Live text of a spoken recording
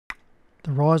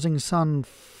The Rising Sun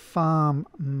Farm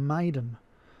Maiden.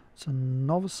 It's a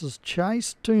Novice's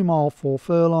Chase, 2 mile 4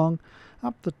 furlong.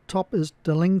 Up the top is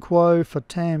Delinquo for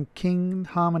Tam King,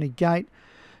 Harmony Gate,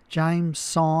 James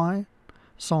Sign,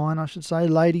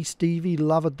 Lady Stevie,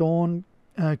 Lover Dawn,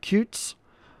 Cutes,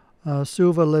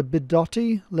 Silver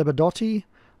Lebedotti,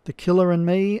 The Killer and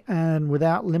Me, and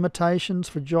Without Limitations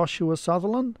for Joshua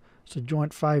Sutherland. It's a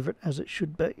joint favourite, as it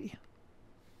should be.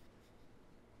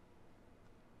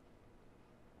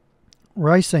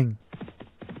 Racing.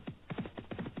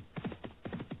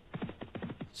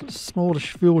 It's a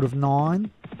smallish field of 9,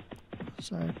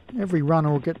 so every runner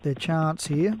will get their chance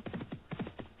here.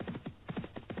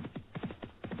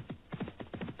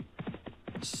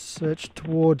 Search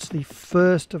towards the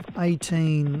first of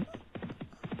 18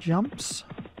 jumps.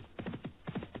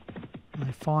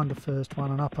 They find the first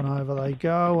one and up and over they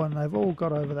go, and they've all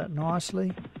got over that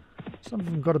nicely. Some of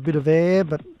them got a bit of air,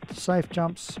 but safe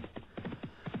jumps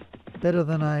better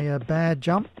than a bad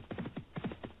jump.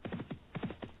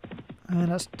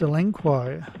 And that's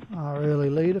Delinquo, our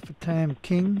early leader for Tam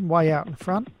King, way out in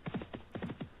front.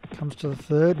 Comes to the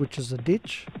third, which is a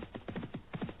ditch.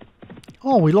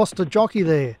 Oh, we lost a jockey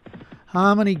there.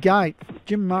 Harmony Gate,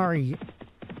 Jim Murray.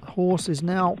 The horse is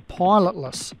now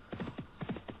pilotless.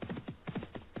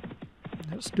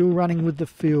 It's still running with the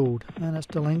field. And it's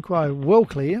Delinquo, well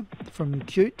clear from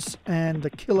Cutes and The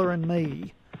Killer and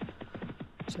Me.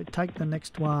 So take the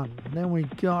next one. Then we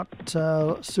got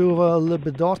Silver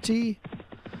Lebedotti,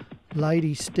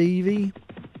 Lady Stevie,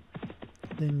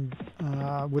 then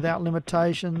Without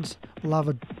Limitations,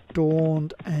 Lover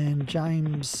Dawned, and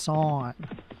James Sign.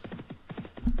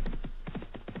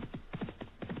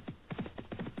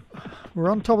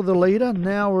 We're on top of the leader.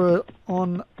 Now we're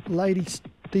on Lady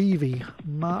Stevie,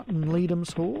 Martin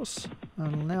Leadham's horse,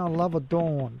 and now Lover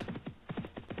Dawned.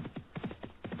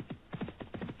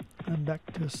 And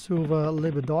back to Silver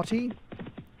Lebedotti.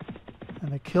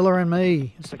 And The Killer in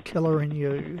Me is The Killer in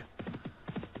You.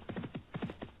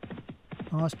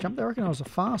 Nice jump there. I reckon it was a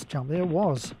fast jump. There it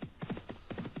was.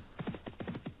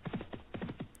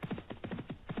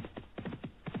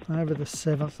 Over the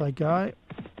 7th they go.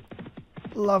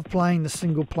 Love playing the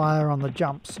single player on the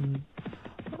jumps and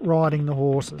riding the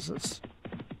horses.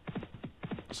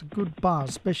 It's a good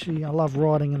buzz. Especially I love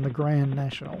riding in the Grand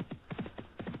National.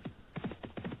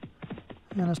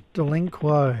 And it's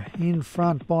Delinquo in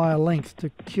front by a length to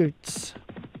Cutes.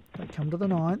 They come to the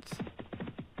 9th.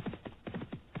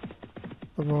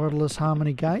 The riderless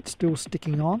Harmony Gate still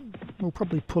sticking on. We'll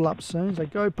probably pull up soon. They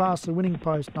go past the winning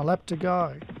post and a lap to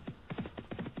go.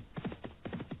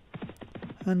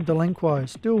 And Delinquo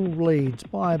still leads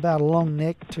by about a long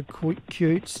neck to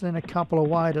Cutes, then a couple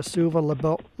away to Silver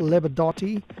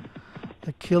Lebedotti.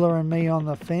 The Killer and Me on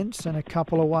the fence, and a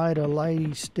couple away to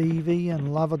Lady Stevie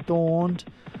and Lover Dawned.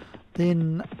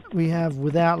 Then we have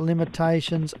Without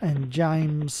Limitations and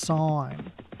James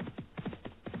Sign.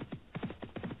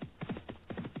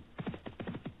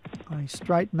 They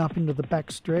straighten up into the back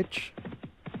stretch.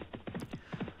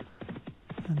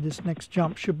 And this next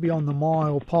jump should be on the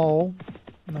mile pole.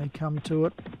 They come to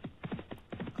it.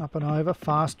 Up and over.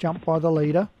 Fast jump by the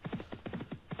leader.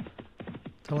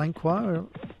 Delinquo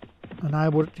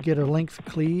enabled it to get a length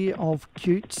clear of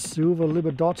Cutes, Silver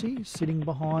Lebedotti sitting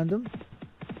behind them.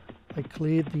 They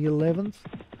cleared the 11th.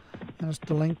 And it's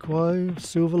Delinquo,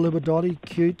 Silver Lebedotti,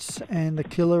 Cutes, and The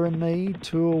Killer and Me.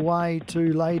 2 away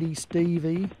to Lady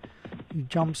Stevie, who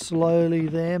jumps slowly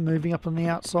there, moving up on the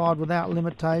outside Without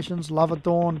Limitations. Lover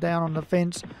Dawn down on the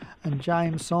fence, and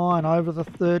James Sign over the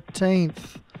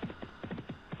 13th.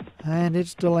 And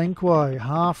it's Delinquo,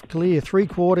 half clear,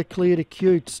 3/4 clear to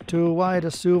Cutes, 2 away to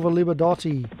Silver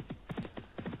Lebedotti.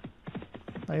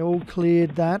 They all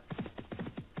cleared that.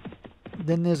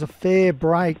 Then there's a fair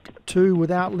break, 2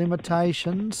 Without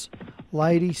Limitations,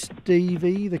 Lady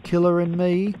Stevie, The Killer and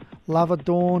Me, Lover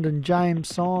Dawned, and James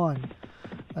Sign.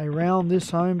 They round this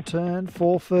home turn,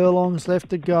 4 furlongs left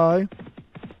to go.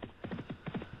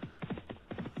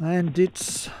 And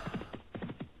it's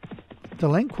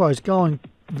Delinquo's going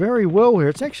very well here.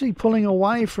 It's actually pulling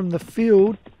away from the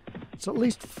field. It's at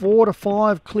least 4 to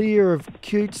 5 clear of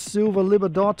Cute, Silver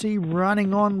Lebedotti,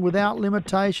 running on Without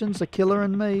Limitations, The Killer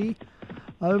and Me,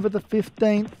 over the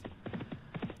 15th.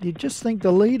 You just think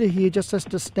the leader here just has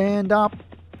to stand up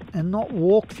and not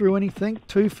walk through anything.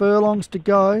 2 furlongs to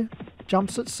go.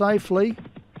 Jumps it safely.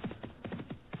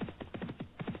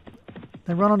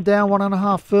 They run on down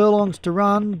 1.5 furlongs to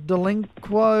run.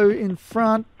 Delinquo in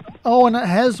front. Oh, and it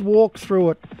has walked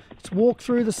through it. It's walked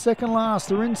through the second last.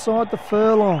 They're inside the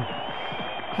furlong.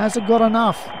 Has it got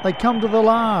enough? They come to the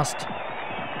last.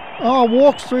 Oh,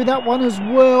 walks through that one as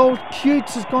well.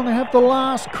 Cutes is going to have the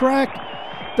last crack.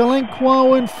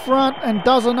 Delenquo in front and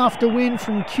does enough to win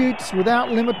from Cutes without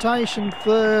limitation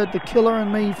third. The Killer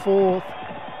and Me fourth.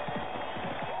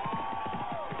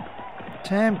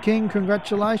 Tam King,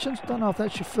 congratulations. Don't know if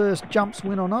that's your first jumps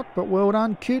win or not, but well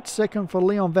done. Cute second for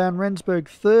Leon Van Rensburg.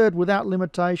 Third without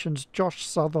limitations, Josh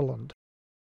Sutherland.